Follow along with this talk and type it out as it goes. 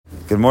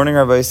Good morning,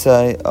 Rabbi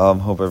Isai.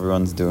 Hope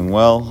everyone's doing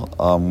well.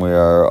 We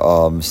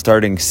are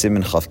starting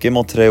Siman Chaf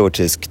Gimel today,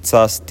 which is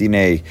Ketzas,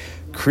 Dinei,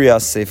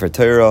 Krias, Sefer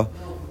Torah,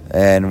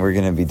 and we're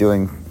going to be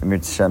doing Amir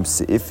Tishem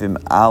Seifim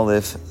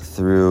Aleph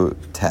through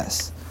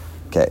Tes.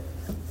 Okay,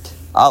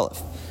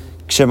 Aleph.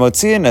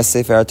 Kshemotziin es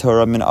Sefer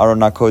Torah min Aron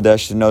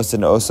HaKodesh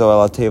nosin oso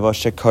el hateva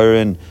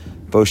shekarin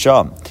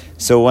bosham.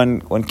 So when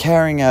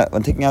taking out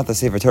the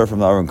Sefer Torah from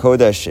the Aron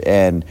Kodesh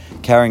and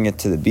carrying it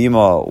to the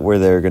Bima where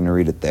they're going to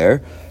read it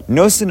there,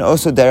 nosin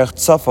oso derech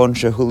tzafon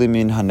shehuli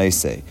min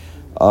haneisei.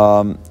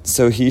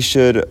 So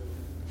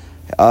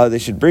they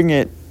should bring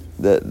it.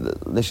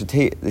 They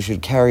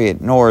should carry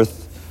it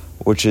north,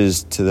 which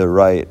is to the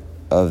right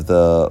of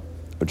the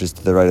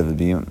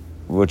Bima.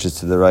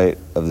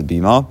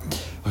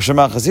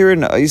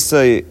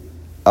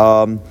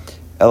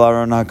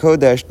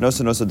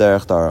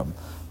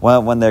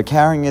 When they're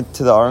carrying it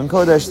to the Aron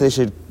Kodesh,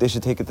 they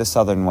should take it the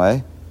southern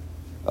way.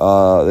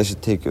 They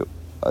should take it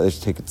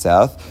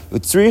south.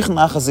 One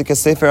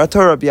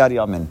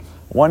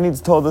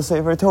needs to hold the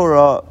Sefer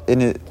Torah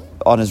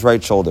on his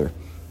right shoulder.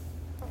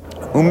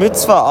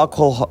 It's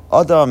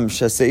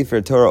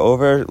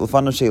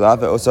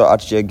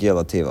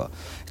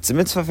a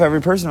mitzvah for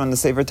every person when the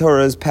Sefer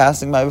Torah is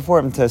passing by before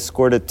him to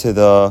escort it to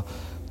the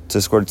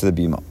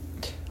bima.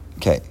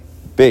 Okay,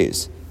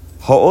 Beis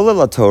ha'ola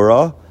la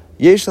Torah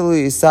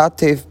yeshali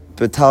isatef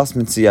betas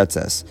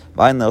mitziyatzes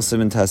v'ayin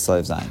le'elsim tes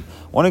saliv zayin.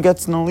 One who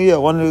gets an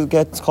aliyah, one who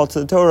gets called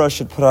to the Torah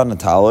should put on a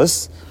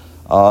talus.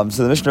 So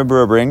the Mishnah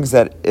Berurah brings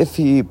that if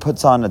he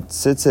puts on a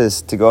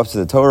tzitzis to go up to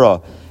the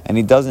Torah and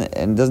he doesn't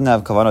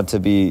have kavanah to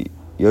be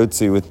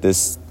yotzi with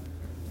this,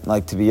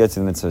 like to be yotzi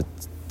the mitzvah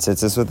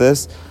tzitzis with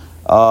this,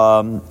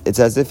 it's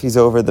as if he's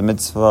over the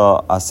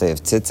mitzvah aseh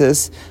of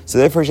tzitzis. So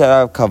therefore, he should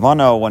have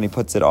kavanah when he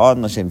puts it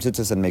on l'shem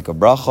tzitzis and make a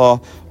bracha,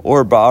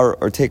 or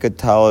take a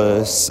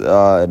talus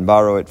and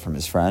borrow it from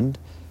his friend.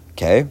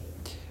 Okay.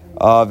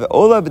 So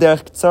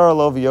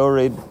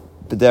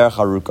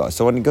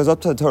when he goes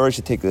up to the Torah, he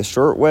should take the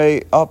short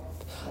way up,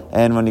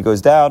 and when he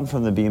goes down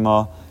from the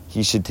bima,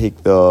 he should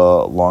take the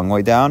long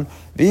way down.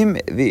 So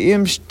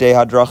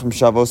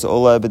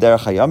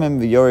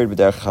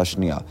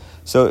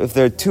if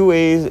there are two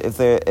ways, if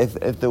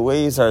the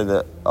ways are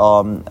the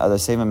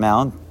same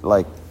amount,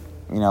 like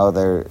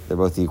they're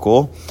both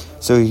equal.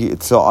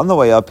 So on the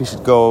way up, he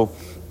should go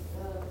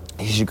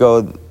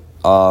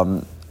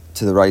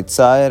to the right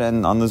side,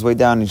 and on his way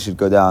down, he should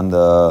go down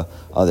the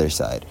other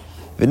side.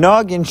 So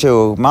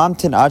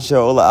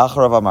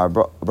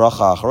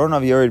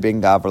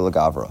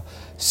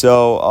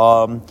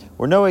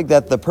we're knowing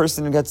that the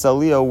person who gets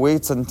aliyah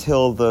waits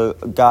until the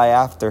guy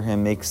after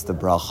him makes the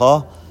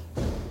bracha,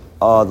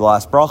 the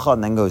last bracha,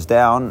 and then goes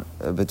down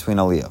between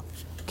aliyah.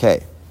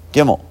 Okay,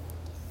 Gimel.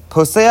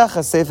 Poseach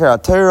ha-sefer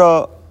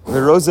ha-Torah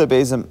v'roa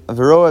be'ezem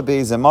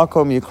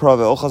makom yikra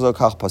ve'ochazo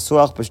kach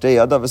pasuach b'shtei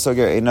yadav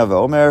v'soger einav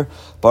ve'omer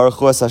baruch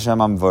hu es Hashem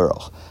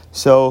ha'mevorach.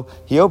 So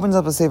he opens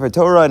up a Sefer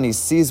Torah and he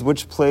sees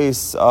which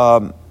place he's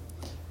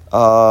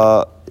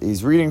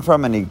reading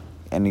from, and he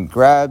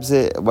grabs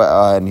it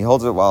and he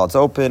holds it while it's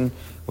open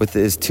with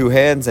his two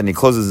hands, and he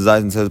closes his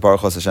eyes and says Baruch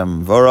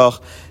Hashem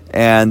Vorach.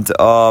 And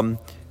so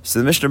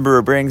the Mishnah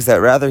Berurah brings that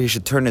rather he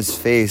should turn his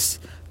face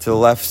to the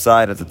left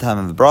side at the time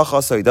of the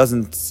bracha, so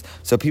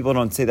people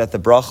don't say that the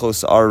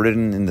brachos are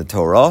written in the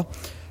Torah.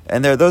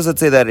 And there are those that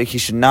say that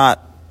it's not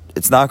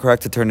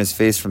correct to turn his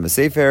face from the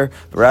Sefer,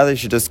 but rather he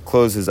should just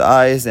close his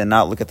eyes and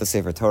not look at the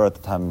Sefer Torah at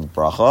the time of the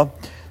bracha.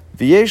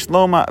 V'yesh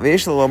lomar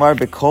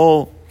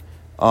b'kol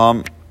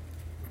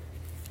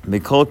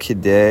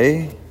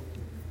kidei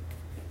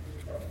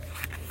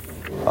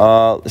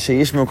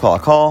sheyishmu kol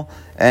hakol,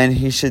 and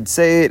he should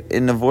say it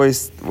in a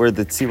voice where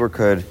the tzibur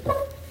could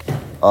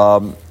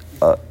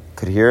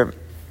hear.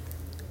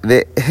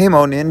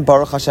 V'heimonin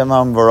Baruch Hashem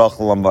ha'mevorach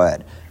l'olam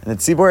va'ed, and the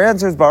tzibur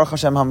answers Baruch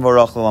Hashem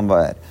ha'mevorach l'olam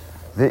va'ed.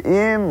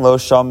 V'im lo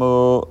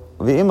shamu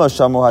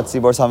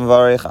hatzibur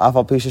samavarich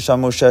afal pi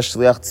sheshamu shesh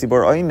shliach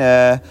tzibur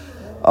oineh.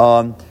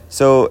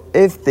 So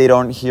if they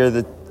don't hear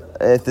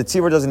if the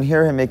tzibur doesn't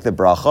hear him make the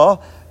bracha,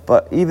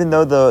 but even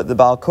though the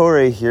Baal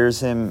Koreh hears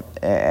him,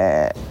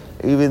 and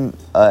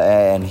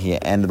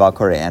the Baal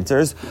Koreh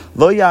answers,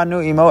 lo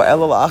yanu imo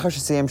elo la'achar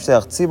shesiyem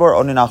shliach tzibur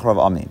onin achrav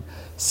amin.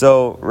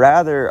 So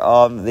rather,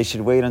 they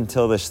should wait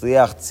until the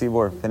shliach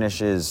tzibur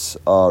finishes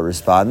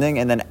responding,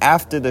 and then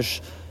after the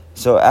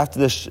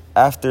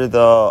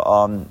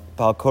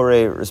Baal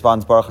Koreh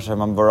responds Baruch Hashem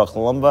ha'mevorach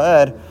l'olam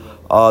va'ed,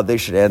 they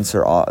should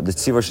answer. The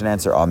tzibur should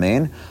answer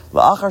Amen.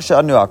 La'achar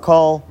she'anu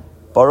hakol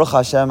Baruch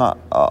Hashem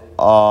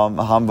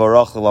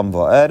ha'mevorach l'olam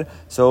va'ed.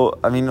 So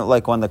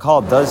like when the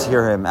call does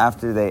hear him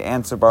after they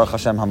answer Baruch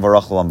Hashem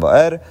ha'mevorach l'olam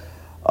va'ed,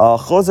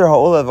 chozer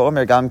ha'ola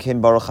v'omer gam kein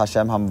Baruch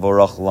Hashem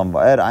ha'mevorach l'olam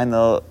va'ed ein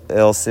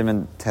el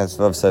Siman tes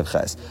vav sev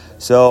ches.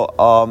 So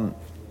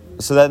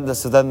then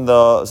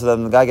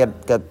the guy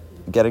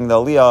getting the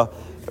aliyah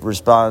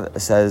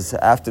says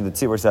after the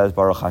tzibur says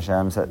Baruch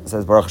Hashem,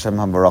 says Baruch Hashem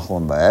ha'mevorach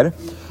l'olam va'ed.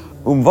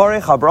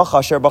 Umvarech habracha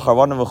asher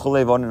b'charbanu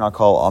v'chulei v'onin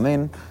akol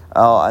amin.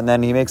 And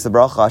then he makes the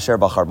bracha asher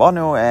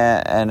b'charbanu,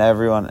 and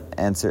everyone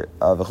answers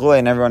v'chulei,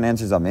 and everyone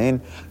answers amin.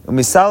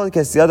 Umisalik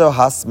es yado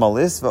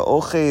hasmalis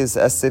v'oches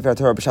es Sefer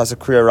Torah b'shas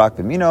kriya rak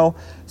b'mino.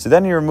 So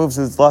then he removes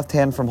his left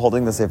hand from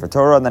holding the Sefer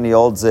Torah, and then he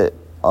holds it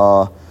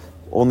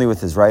only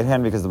with his right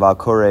hand, because the Baal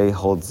Koreh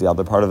holds the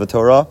other part of the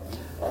Torah.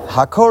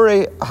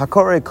 Hakore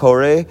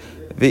kore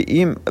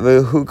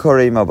v'hu kore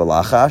ima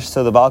b'lachash.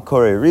 So the Baal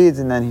Koreh reads,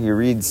 and then he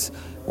reads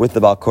with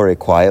the Baal Koreh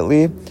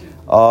quietly.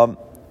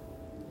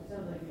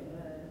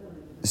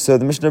 So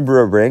the Mishnah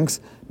Berurah brings,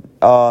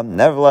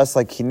 nevertheless,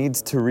 like he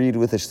needs to read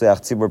with the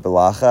Shliach Tzibur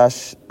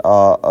b'lachash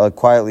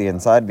quietly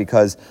inside,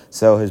 because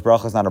so his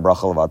bracha is not a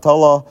bracha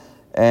levatala,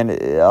 and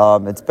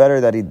it's better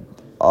that he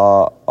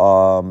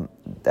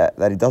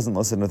that he doesn't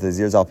listen with his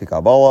ears al pi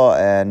Kabbalah,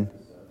 and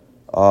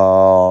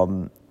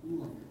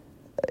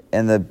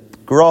the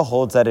Gra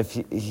holds that if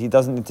he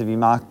doesn't need to be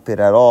makpid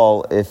at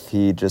all if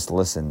he just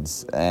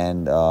listens,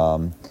 and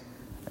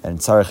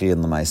tzarich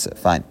in l'maisa.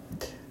 Fine.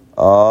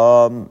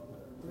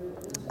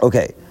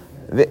 Okay.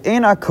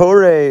 Ve'ena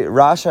kore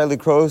rasha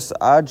likros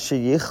ad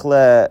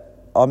sheyichle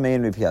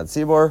amein mipiat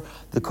tzibor.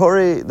 The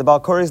Baal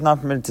Koreh is not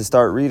permitted to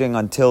start reading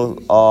until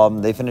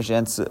they finish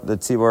the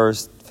tzibor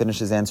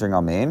finishes answering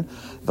amein.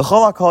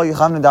 V'chol hakol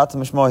yicham nedat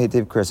mishmo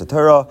hitiv Krias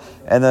Torah,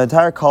 and the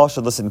entire call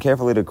should listen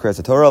carefully to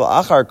Krias Torah.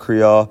 Achar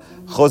kriya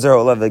chozer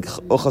olav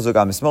v'chazug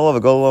amismola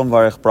v'golom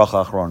varich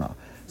bracha achrona.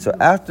 So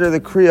after the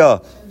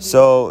kriya,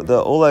 so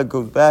the Oleg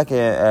goes back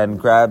and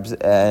grabs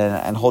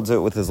and holds it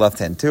with his left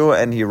hand too,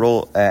 and he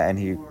rolls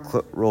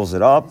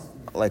it up,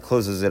 like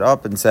closes it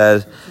up, and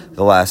says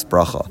the last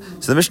bracha.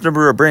 So the Mishnah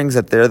Berurah brings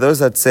that there are those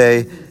that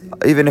say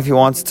even if he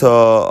wants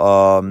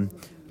to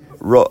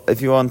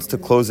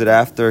close it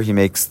after he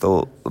makes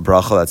the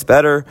bracha, that's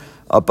better,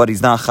 but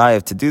he's not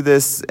chayav to do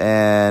this,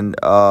 and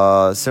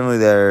similarly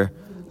they're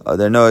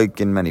noig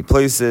in many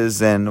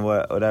places, and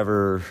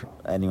whatever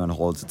anyone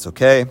holds, it's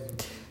okay.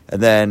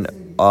 And then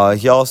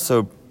he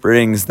also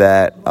brings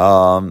that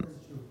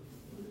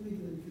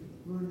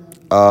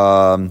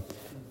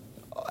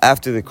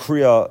after the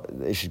kriya,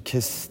 they should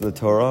kiss the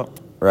Torah,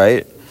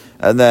 right?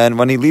 And then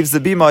when he leaves the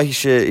bima,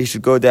 he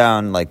should go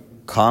down like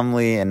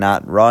calmly and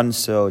not run,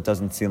 so it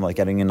doesn't seem like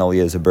getting in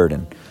aliyah is a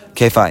burden.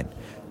 Okay, fine.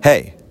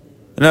 Hey,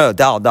 no,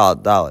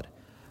 dalad.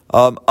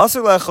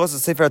 Asur le'achos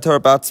Sefer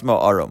Torah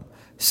batzmo arum.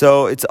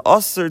 So it's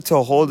asur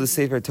to hold the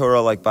Sefer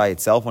Torah like by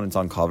itself when it's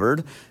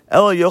uncovered.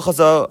 Elo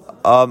yochazo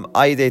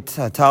ayidei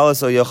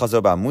talis o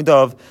yochazo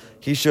ba'amudav.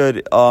 He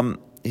should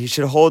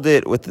hold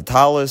it with the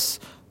talis,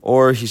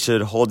 or he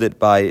should hold it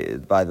by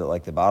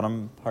the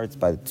bottom parts,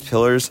 by the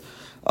pillars.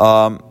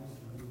 And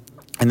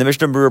the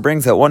Mishnah Berurah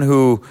brings that one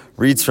who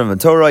reads from the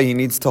Torah, he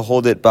needs to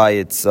hold it by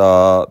its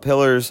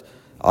pillars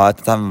at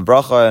the time of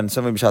bracha, and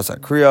some b'shas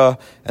kriya.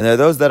 And there are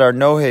those that are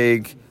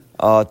noheg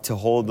to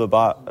hold the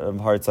bottom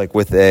parts like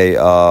with a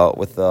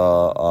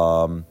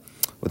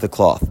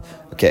cloth.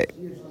 Okay.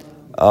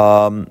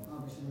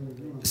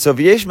 So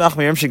v'yesh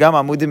machmirim shegam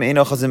amudim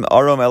eino chazim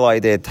arom elo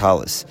aidei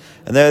talis.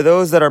 And there are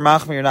those that are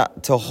machmir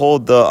not to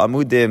hold the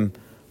amudim,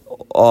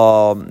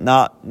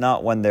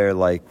 not when they're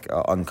like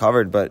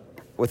uncovered, but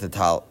with a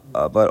tal,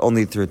 but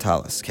only through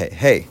talis. Okay,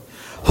 hey.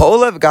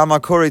 Ha'olev gama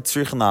kore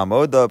tzrich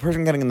na'amod. The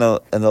person getting in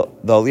the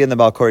aliyah and the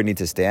Baal Koreh need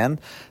to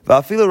stand.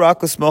 Va'afilu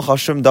rak l'smoch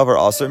hashum davar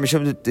aser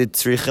mishum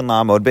tzrich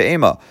na'amod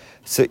be'ema.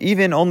 So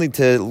even only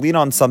to lean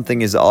on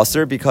something is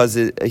aser because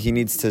he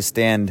needs to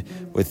stand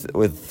with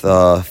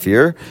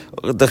fear.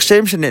 Just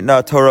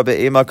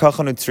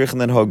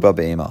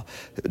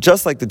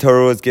like the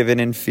Torah was given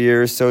in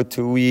fear, so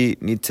too we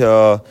need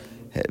to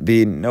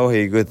be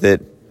noheg with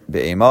it.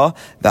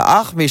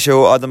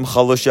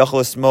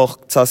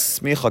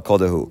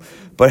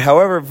 But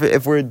however,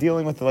 if we're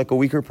dealing with like a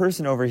weaker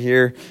person over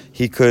here,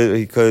 he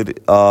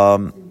could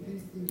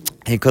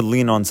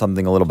lean on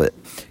something a little bit.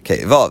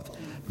 Okay, Vav.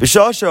 At the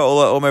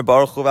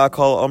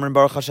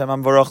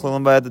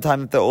time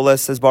that the Ola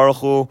says Baruch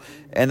Hu,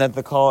 and that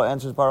the call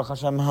answers Baruch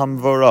Hashem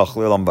Hamvorach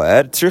Lilam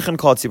Ba'ed, Tzrichen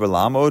Kol Tzibur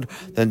Lamod,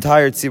 the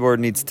entire Tzibur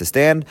needs to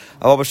stand.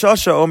 But the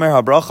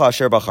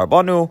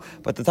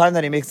time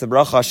that he makes the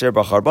Bracha Asher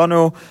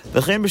Bacharbanu,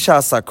 V'chein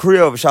b'shas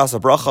Kriya v'shas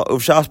Bracha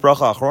uv'shas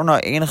Bracha Achrona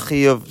Ein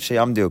Chiyuv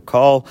Sheyamdu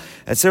Kol.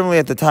 And similarly,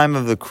 at the time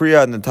of the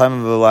Kriya and the time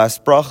of the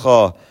last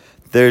Bracha,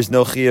 there's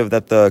no chiyuv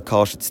that the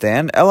call should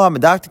stand. But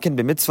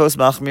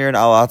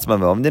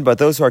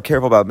those who are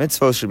careful about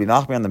mitzvos should be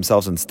machmir on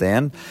themselves and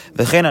stand.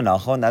 That's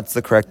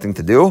the correct thing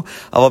to do.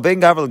 But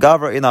between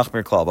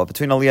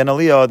aliyah and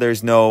aliyah,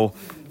 there's no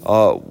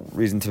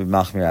reason to be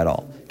machmir at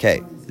all.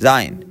 Okay,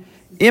 Zayin.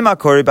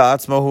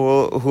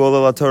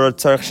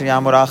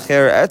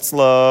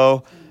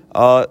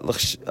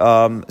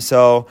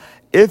 So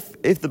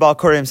if the Baal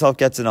Koreh himself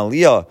gets an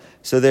aliyah,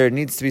 so there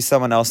needs to be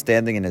someone else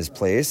standing in his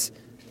place.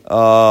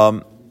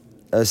 Shekshem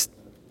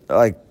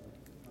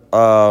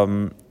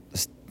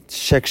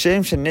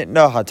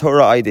shenitna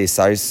haTorah aidei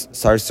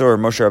Sarsur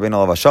Moshe Rabbeinu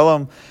alav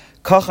hashalom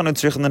So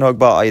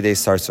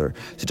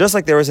just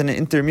like there was an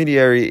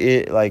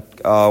intermediary,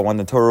 when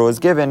the Torah was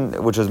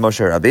given, which was Moshe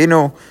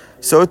Rabbeinu,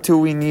 so too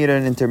we need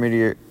an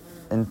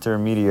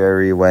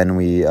intermediary when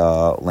we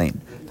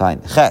lane.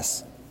 Fine.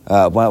 Ches.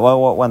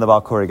 When the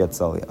Baal Korah gets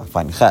Aliyah.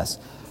 Fine. Ches.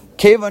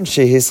 Kevan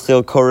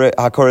shehischil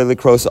hakore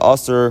likros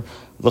aser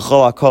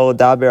l'chol hakol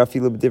daber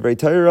afilu b'divrei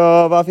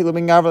Torah v'afilu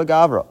ben gavra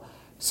l'gavra.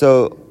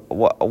 So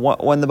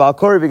when the Baal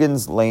Korah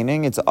begins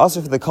laning, it's also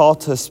for the call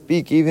to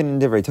speak even in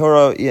Divrei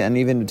Torah and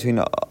even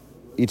between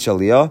each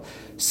aliyah.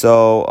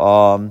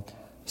 So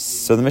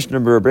the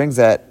Mishnah Berurah brings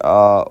that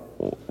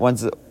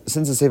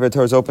since the Sefer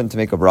Torah is open to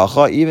make a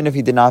bracha, even if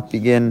he did not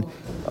begin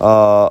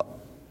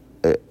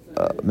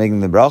making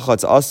the bracha,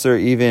 it's also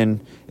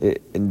even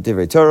in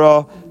Divrei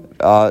Torah.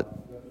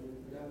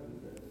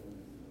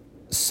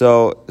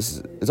 So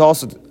it's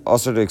also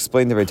to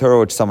explain Divrei Torah,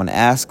 which someone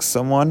asks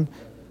someone.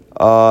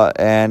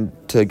 And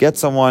to get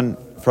someone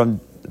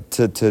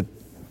to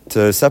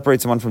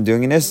separate someone from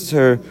doing this,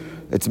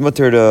 it's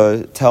mutter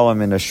to tell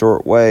him in a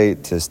short way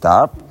to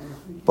stop.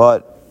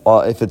 But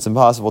if it's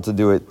impossible to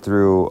do it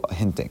through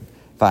hinting,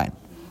 fine.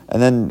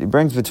 And then he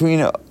brings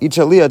between each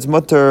aliyah, it's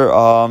mutter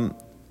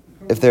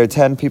if there are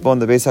 10 people in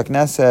the Beis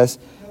HaKnesses,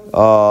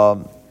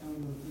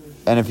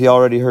 and if he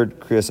already heard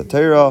Krias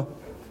Torah,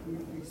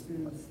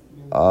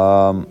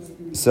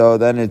 so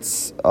then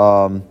it's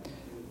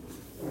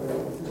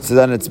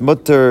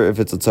mutter if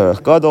it's a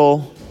tzarech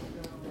gadol,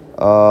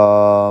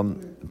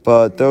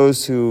 but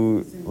those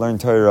who learn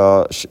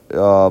Torah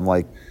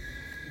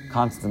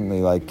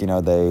constantly,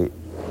 they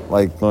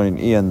like learning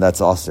Ian,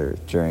 that's also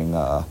during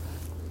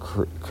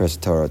Krias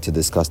Torah to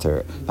discuss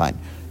Torah. Fine.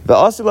 But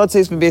also, let's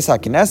say it's Beis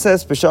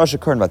HaKnesses, b'shah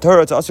shekurn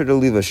b'Torah. It's also to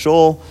leave a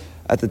shul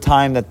at the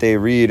time that they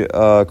read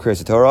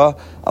Krias Torah.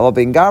 Aval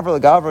ben gavra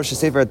legavra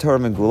shesefer Torah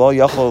megulo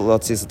yachol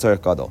l'tzis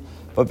tzarech gadol.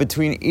 But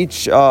between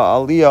each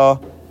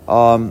aliyah,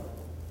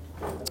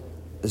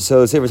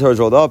 so the Sefer Torah is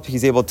rolled up,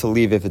 he's able to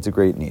leave if it's a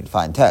great need.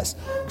 Fine, test.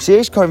 Where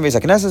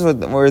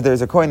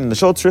there's a coin in the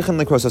shul, you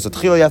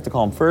have to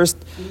call him first.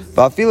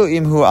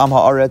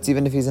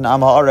 Even if he's an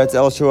Am Ha'aretz,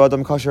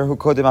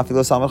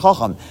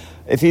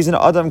 if he's an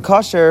Adam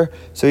Kasher,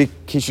 so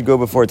he should go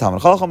before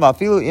Talmid Chacham.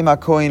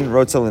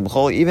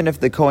 Even if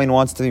the Kohen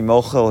wants to be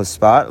Mochel his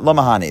spot,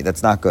 Lamahani,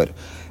 that's not good.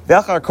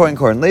 After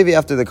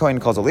the Kohen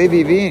calls a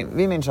Levi,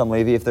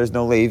 Levi, if there's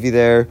no Levi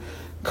there,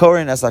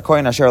 Kohen as a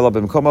Kohen asher lo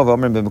b'mkomo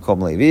v'omrim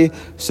b'mkom Levi.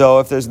 So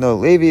if there's no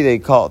Levi, they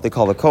call the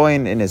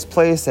Kohen in his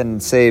place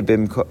and say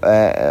and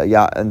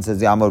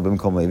says Yamod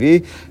b'mkom Levi.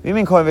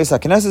 V'min Kohen Beis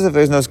HaKnesses, if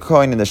there's no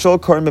Kohen in the shul,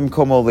 Kohen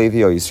b'mkomo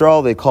Levi or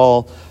Yisrael, they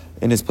call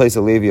in his place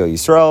a Levi or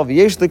Yisrael.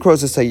 V'yesh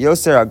likros say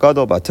Yoser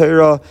Agadol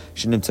b'Torah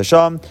shenim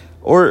tzasham,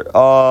 or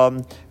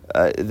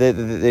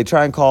they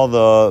try and call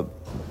the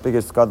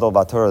biggest Gadol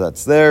b'Torah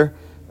that's there.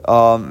 The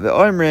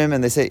Omrim,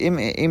 and they say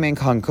Imen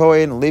Kan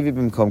Kohen, Levi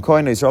b'mkom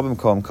Kohen, Yisrael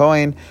b'mkom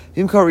Kohen,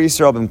 V'imkor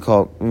Yisrael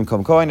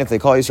b'mkom Kohen. If they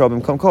call Yisrael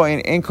b'mkom Kohen,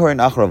 Ein Kohen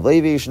achrav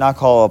Levi, you should not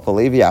call up a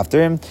Levi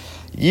after him.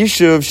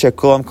 Yishuv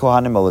shekulam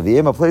Kohanim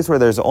Leviim, a place where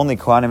there's only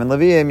Kohanim and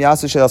Leviim.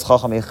 Yasu shelas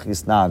chacham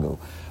yisnagu.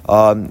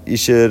 You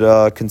should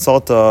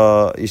consult.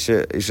 You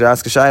should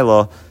ask a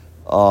shayla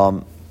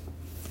on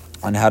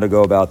how to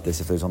go about this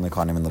if there's only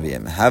Kohanim and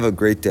Leviim. Have a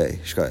great day.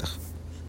 Shkoyach.